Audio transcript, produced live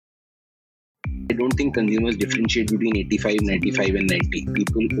I don't think consumers differentiate between 85, 95 and 90.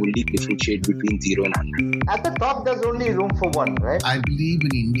 People only differentiate between 0 and 100. At the top, there's only room for one, right? I believe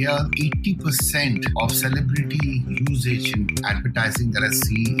in India, 80% of celebrity usage in advertising that I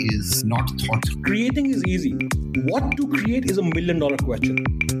see is not thought. Creating is easy. What to create is $1 million question.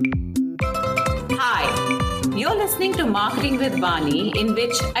 Hi. You're listening to Marketing with Vani, in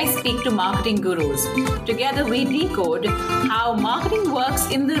which I speak to marketing gurus. Together we decode how marketing works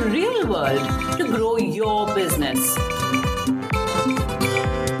in the real world to grow your business.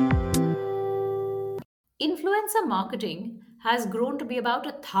 Influencer marketing has grown to be about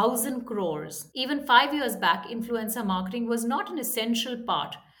 1,000 crores. Even 5 years back, influencer marketing was not an essential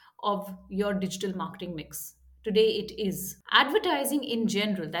part of your digital marketing mix. Today it is. Advertising in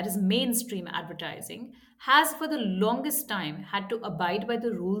general, that is mainstream advertising, has for the longest time had to abide by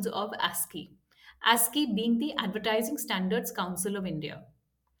the rules of ASCI. ASCI being the Advertising Standards Council of India.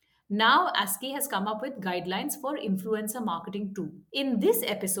 Now, ASCI has come up with guidelines for influencer marketing too. In this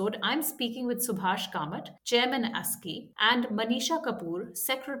episode, I'm speaking with Subhash Kamath, Chairman ASCI, and Manisha Kapoor,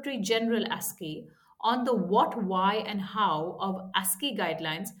 Secretary General ASCI, on the what, why, and how of ASCI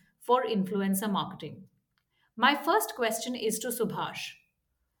guidelines for influencer marketing. My first question is to Subhash.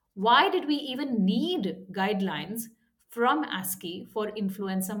 Why did we even need guidelines from ASCI for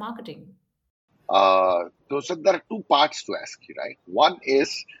influencer marketing? So there are two parts to ASCI, right? One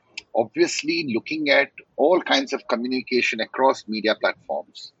is obviously looking at all kinds of communication across media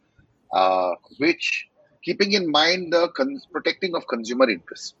platforms, which keeping in mind the protecting of consumer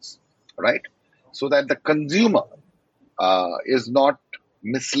interests, right? So that the consumer is not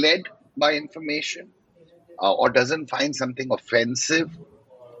misled by information or doesn't find something offensive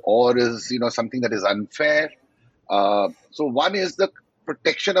or is something that is unfair. So one is the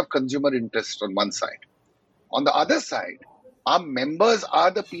protection of consumer interest on one side. On the other side, our members are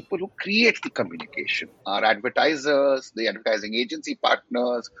the people who create the communication, our advertisers, the advertising agency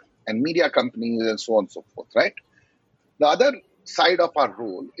partners, and media companies, and so on and so forth, right? The other side of our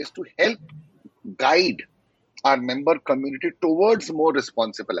role is to help guide our member community towards more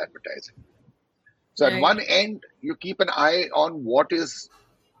responsible advertising. So at one end, you keep an eye on what is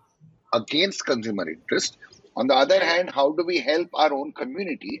against consumer interest. On the other hand, how do we help our own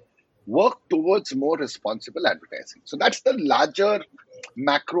community work towards more responsible advertising? So that's the larger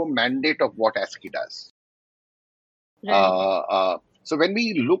macro mandate of what ASCI does. So when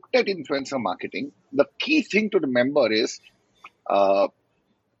we looked at influencer marketing, the key thing to remember is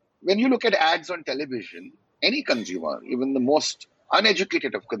when you look at ads on television, any consumer, even the most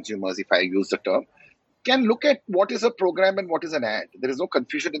uneducated of consumers, if I use the term, can look at what is a program and what is an ad. There is no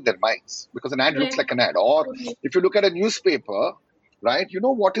confusion in their minds because an ad looks like an ad. Or if you look at a newspaper, right, you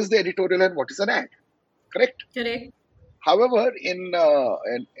know what is the editorial and what is an ad. Correct? Correct. However, in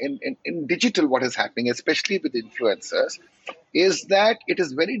digital, what is happening, especially with influencers, is that it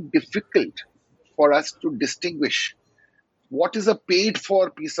is very difficult for us to distinguish what is a paid for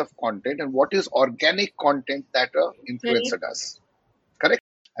piece of content and what is organic content that an influencer does. Correct?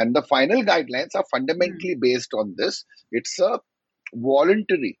 And the final guidelines are fundamentally based on this. It's a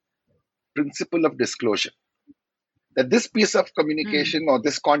voluntary principle of disclosure. That this piece of communication or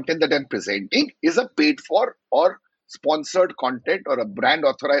this content that I'm presenting is a paid for or sponsored content or a brand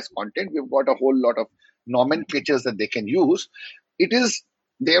authorized content. We've got a whole lot of nomenclatures that they can use. It is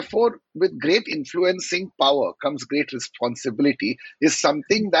therefore with great influencing power comes great responsibility is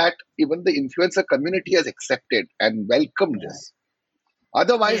something that even the influencer community has accepted and welcomed this.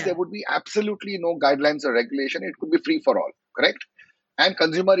 Otherwise, there would be absolutely no guidelines or regulation. It could be free for all, correct? And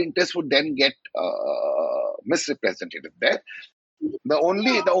consumer interest would then get misrepresented there. The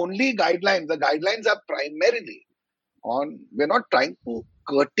only guidelines, the guidelines are primarily on, we're not trying to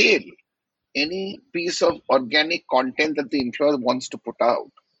curtail any piece of organic content that the influencer wants to put out.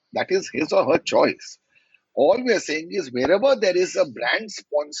 That is his or her choice. All we are saying is wherever there is a brand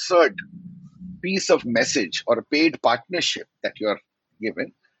sponsored piece of message or a paid partnership that you are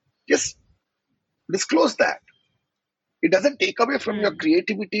given, just disclose that. It doesn't take away from your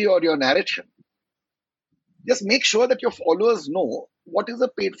creativity or your narration. Just make sure that your followers know what is a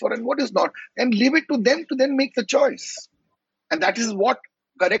paid for and what is not, and leave it to them to then make the choice. And that is what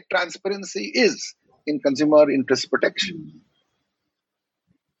correct transparency is in consumer interest protection.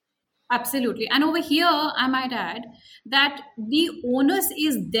 Absolutely. And over here, I might add that the onus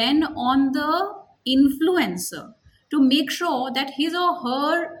is then on the influencer to make sure that his or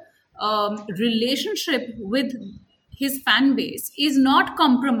her relationship with his fan base is not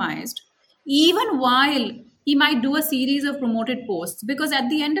compromised, even while he might do a series of promoted posts. Because at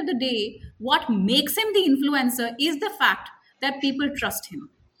the end of the day, what makes him the influencer is the fact that people trust him.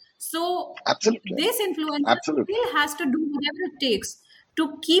 So Absolutely. this influencer Absolutely. still has to do whatever it takes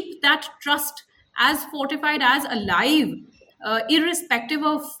to keep that trust as fortified, as alive, irrespective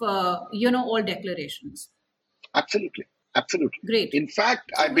of all declarations. Absolutely. Absolutely. Great. In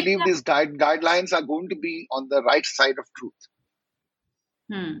fact, So I with believe that, these guidelines are going to be on the right side of truth.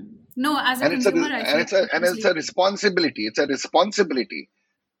 no, as a And consumer, I feel it's a responsibility. It's a responsibility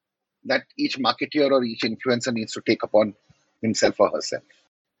that each marketeer or each influencer needs to take upon himself or herself.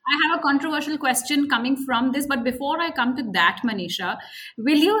 I have a controversial question coming from this, but before I come to that, Manisha,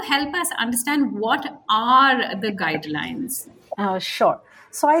 will you help us understand what are the guidelines? Sure.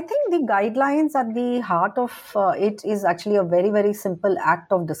 So I think the guidelines at the heart of it is actually a very, very simple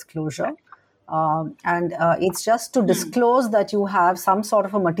act of disclosure. And it's just to disclose that you have some sort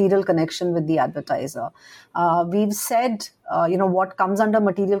of a material connection with the advertiser. We've said, what comes under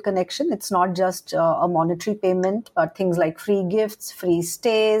material connection. It's not just a monetary payment, but things like free gifts, free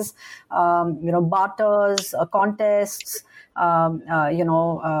stays, barters, contests,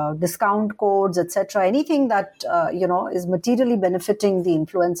 discount codes, etc. Anything that is materially benefiting the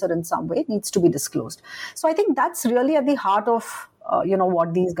influencer in some way needs to be disclosed. So I think that's really at the heart of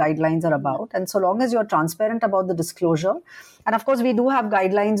what these guidelines are about. And so long as you're transparent about the disclosure, and of course we do have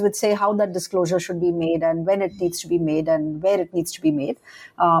guidelines which say how that disclosure should be made and when it needs to be made and where it needs to be made.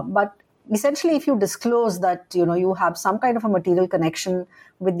 But essentially, if you disclose that you have some kind of a material connection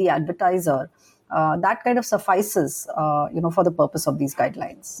with the advertiser, that kind of suffices, for the purpose of these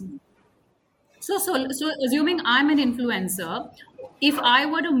guidelines. So assuming I'm an influencer, if I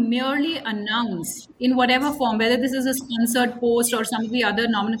were to merely announce in whatever form, whether this is a sponsored post or some of the other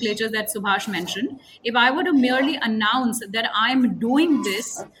nomenclatures that Subhash mentioned, if I were to merely announce that I'm doing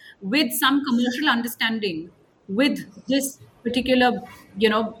this with some commercial understanding with this particular,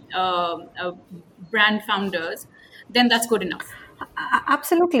 brand founders, then that's good enough.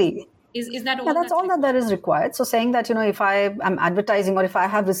 Absolutely. Is that all? Yeah, that's all that there is required. So saying that, if I am advertising or if I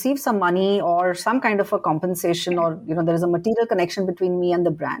have received some money or some kind of a compensation or, there is a material connection between me and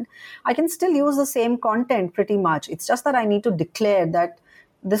the brand, I can still use the same content pretty much. It's just that I need to declare that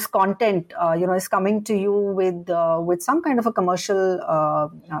this content, is coming to you with some kind of a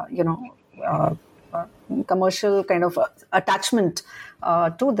commercial, commercial kind of attachment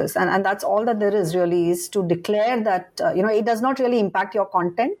to this, and that's all that there is really, is to declare that it does not really impact your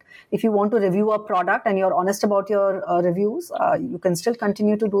content. If you want to review a product and you're honest about your reviews, you can still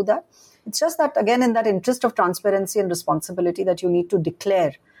continue to do that. It's just that, again, in that interest of transparency and responsibility, that you need to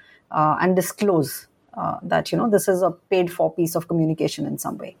declare and disclose that this is a paid for piece of communication in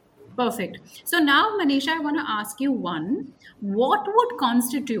some way. Perfect. So now, Manisha, I want to ask you one. What would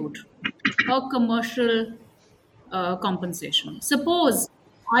constitute a commercial compensation? Suppose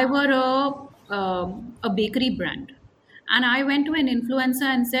I were a bakery brand and I went to an influencer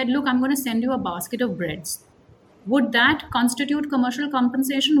and said, look, I'm going to send you a basket of breads. Would that constitute commercial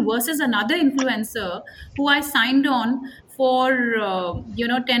compensation versus another influencer who I signed on for,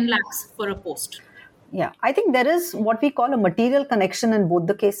 10 lakhs for a post? Yeah, I think there is what we call a material connection in both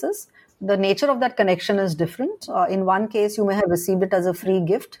the cases. The nature of that connection is different. In one case, you may have received it as a free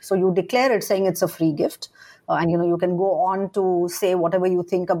gift. So you declare it saying it's a free gift. And, you can go on to say whatever you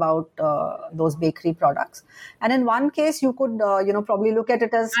think about those bakery products. And in one case, you could, probably look at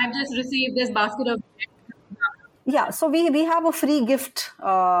it as... I've just received this basket of... Yeah, so we have a free gift.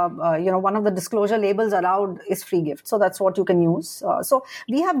 One of the disclosure labels allowed is free gift. So that's what you can use. So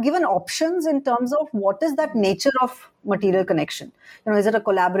we have given options in terms of what is that nature of material connection. Is it a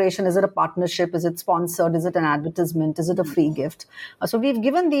collaboration? Is it a partnership? Is it sponsored? Is it an advertisement? Is it a free gift? So we've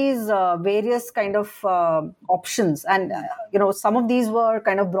given these various kind of options. And, some of these were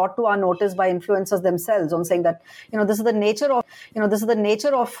kind of brought to our notice by influencers themselves on saying that, this is the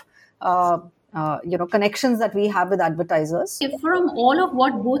nature of connections that we have with advertisers. From all of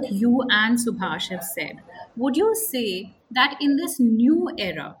what both you and Subhash have said, would you say that in this new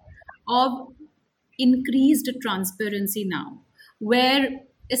era of increased transparency now, where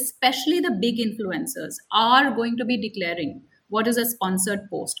especially the big influencers are going to be declaring what is a sponsored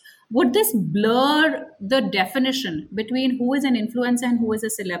post, would this blur the definition between who is an influencer and who is a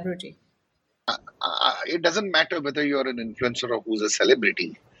celebrity? It doesn't matter whether you're an influencer or who's a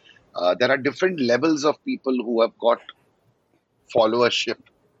celebrity. There are different levels of people who have got followership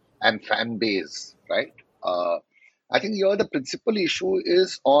and fan base, right? I think here the principal issue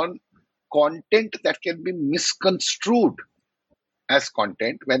is on content that can be misconstrued as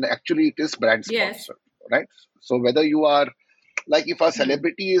content when actually it is brand sponsored, right? So whether you are, like, if a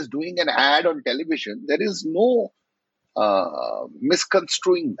celebrity is doing an ad on television, there is no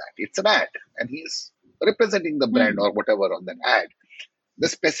misconstruing that. It's an ad and he's representing the brand or whatever on that ad. The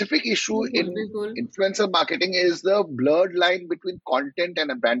specific issue in Cool. influencer marketing is the blurred line between content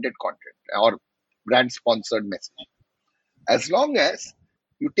and a branded content or brand sponsored message. As long as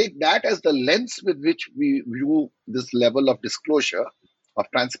you take that as the lens with which we view this level of disclosure, of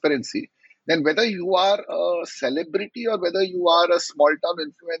transparency, then whether you are a celebrity or whether you are a small town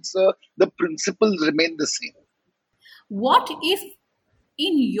influencer, the principles remain the same. What if,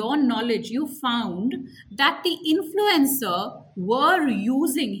 in your knowledge, you found that the influencer were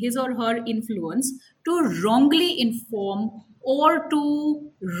using his or her influence to wrongly inform or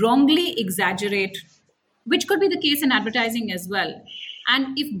to wrongly exaggerate, which could be the case in advertising as well?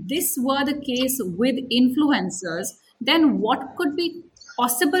 And if this were the case with influencers, then what could be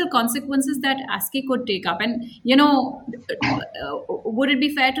possible consequences that ASCI could take up? And, would it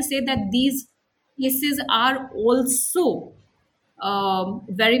be fair to say that these cases are also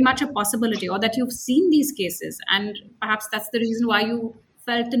very much a possibility, or that you've seen these cases, and perhaps that's the reason why you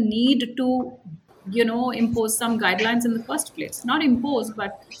felt the need to impose some guidelines in the first place? Not impose,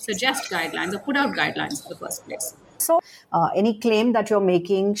 but suggest guidelines or put out guidelines in the first place. So any claim that you're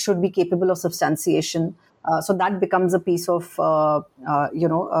making should be capable of substantiation. So that becomes a piece of,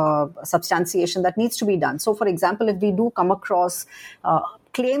 substantiation that needs to be done. So, for example, if we do come across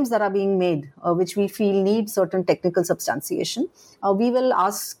claims that are being made, which we feel need certain technical substantiation, we will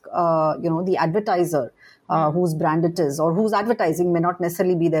ask, the advertiser whose brand it is, or whose advertising may not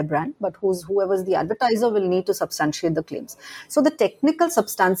necessarily be their brand, but whoever's the advertiser will need to substantiate the claims. So the technical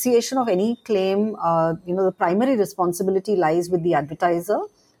substantiation of any claim, the primary responsibility lies with the advertiser,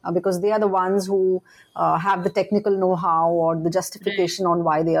 because they are the ones who have the technical know-how or the justification on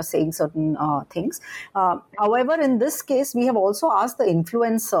why they are saying certain things. However, in this case, we have also asked the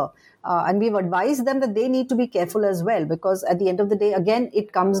influencer, and we've advised them that they need to be careful as well, because at the end of the day, again,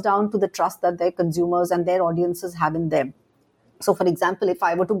 it comes down to the trust that their consumers and their audiences have in them. So, for example, if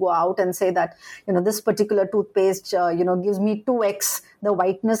I were to go out and say that, this particular toothpaste, gives me 2x the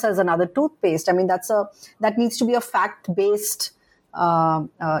whiteness as another toothpaste, I mean, that needs to be a fact-based claim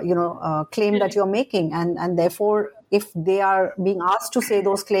that you're making, and therefore, if they are being asked to say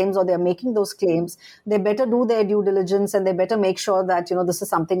those claims or they're making those claims, they better do their due diligence and they better make sure that this is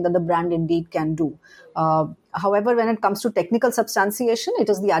something that the brand indeed can do. However, when it comes to technical substantiation, it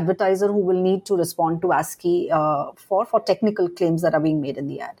is the advertiser who will need to respond to ASCI for technical claims that are being made in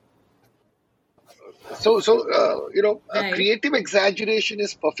the ad. So a creative exaggeration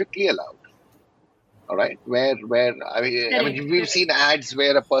is perfectly allowed. All right, where I mean, we've seen ads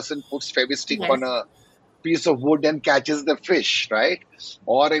where a person puts Fevistick on a piece of wood and catches the fish, right?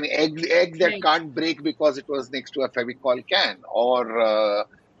 Or an egg that can't break because it was next to a Fevicol can, or a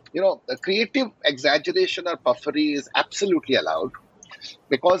creative exaggeration or puffery is absolutely allowed,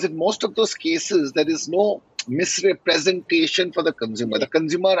 because in most of those cases there is no misrepresentation for the consumer. The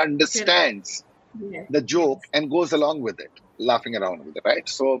consumer understands the joke and goes along with it, laughing around with it, right?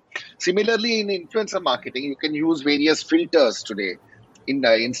 So similarly in influencer marketing, you can use various filters today in the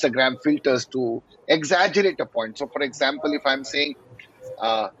Instagram filters to exaggerate a point. So for example, if I'm saying,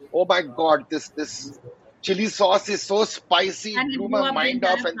 oh my God, this chili sauce is so spicy, it blew my mind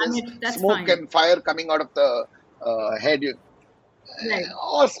off, and there's smoke and fire coming out of the head.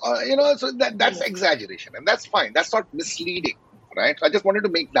 So that's exaggeration, and that's fine. That's not misleading, right? I just wanted to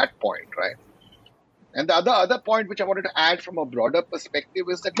make that point, right? And the other point which I wanted to add from a broader perspective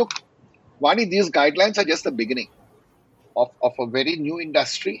is that, look, Vani, these guidelines are just the beginning of a very new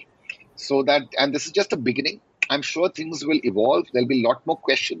industry. And this is just the beginning. I'm sure things will evolve. There'll be a lot more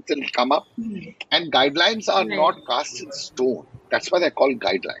questions that will come up. And guidelines are not cast in stone. That's why they're called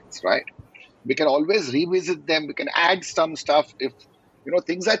guidelines, right? We can always revisit them. We can add some stuff if,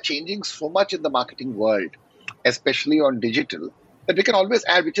 things are changing so much in the marketing world, especially on digital, that we can always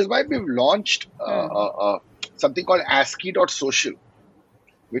add, which is why we've launched something called ASCI.social,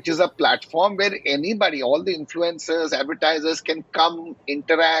 which is a platform where anybody, all the influencers, advertisers can come,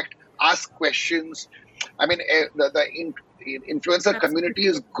 interact, ask questions. I mean, the influencer community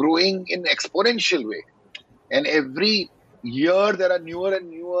is growing in exponential way. And every year there are newer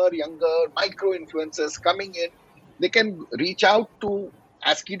and newer, younger micro influencers coming in. They can reach out to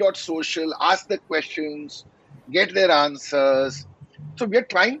ASCI.social, ask the questions, get their answers. So we are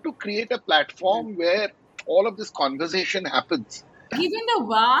trying to create a platform where all of this conversation happens. Given the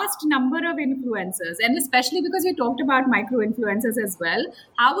vast number of influencers, and especially because you talked about micro influencers as well,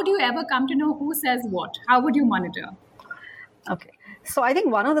 how would you ever come to know who says what? How would you monitor? Okay. So I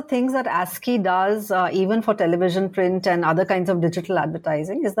think one of the things that ASCI does, even for television, print, and other kinds of digital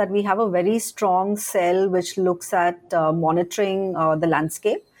advertising, is that we have a very strong cell which looks at monitoring the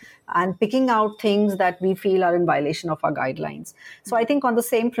landscape. and picking out things that we feel are in violation of our guidelines. So I think on the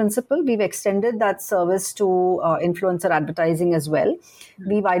same principle, we've extended that service to influencer advertising as well.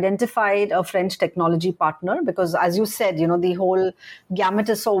 We've identified a French technology partner because, as you said, the whole gamut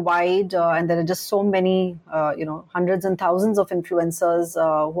is so wide and there are just so many, hundreds and thousands of influencers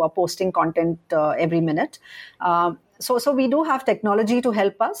who are posting content every minute. So we do have technology to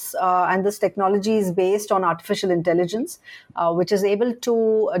help us, and this technology is based on artificial intelligence, which is able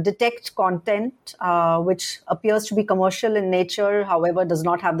to detect content which appears to be commercial in nature, however, does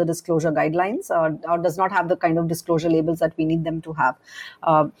not have the disclosure guidelines or does not have the kind of disclosure labels that we need them to have.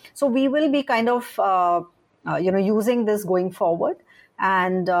 So we will be kind of, using this going forward.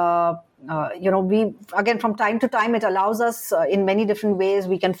 And, we, again, from time to time, it allows us in many different ways.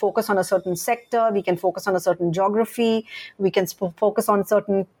 We can focus on a certain sector. We can focus on a certain geography. We can focus on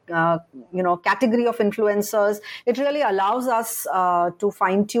certain, category of influencers. It really allows us to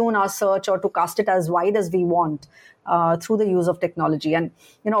fine tune our search or to cast it as wide as we want through the use of technology. And,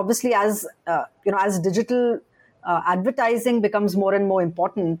 obviously, as digital advertising becomes more and more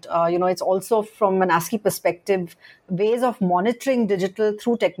important, it's also from an ASCI perspective, ways of monitoring digital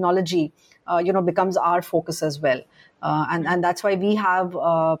through technology, becomes our focus as well. And that's why we have,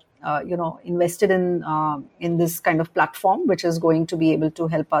 invested in this kind of platform, which is going to be able to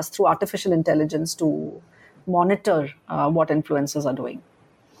help us through artificial intelligence to monitor what influencers are doing.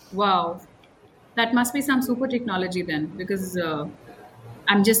 Wow. That must be some super technology then, because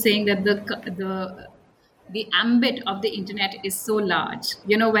I'm just saying that the ambit of the internet is so large.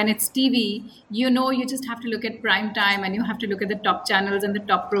 When it's TV, you just have to look at prime time and you have to look at the top channels and the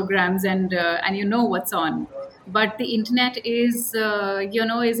top programs and what's on. But the internet is,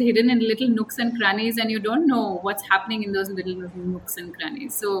 is hidden in little nooks and crannies, and you don't know what's happening in those little nooks and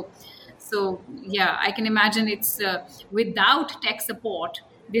crannies. So yeah, I can imagine it's without tech support,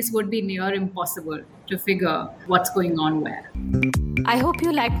 this would be near impossible to figure what's going on where. I hope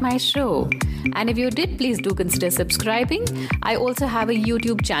you liked my show. And if you did, please do consider subscribing. I also have a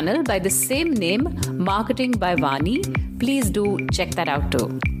YouTube channel by the same name, Marketing by Vani. Please do check that out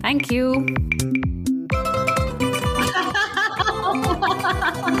too. Thank you.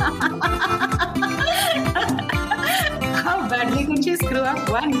 How badly could you screw up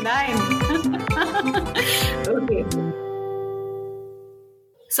one line? Okay.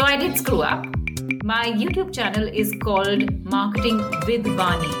 So I did screw up. My YouTube channel is called Marketing with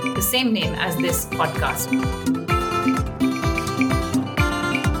Vani, the same name as this podcast.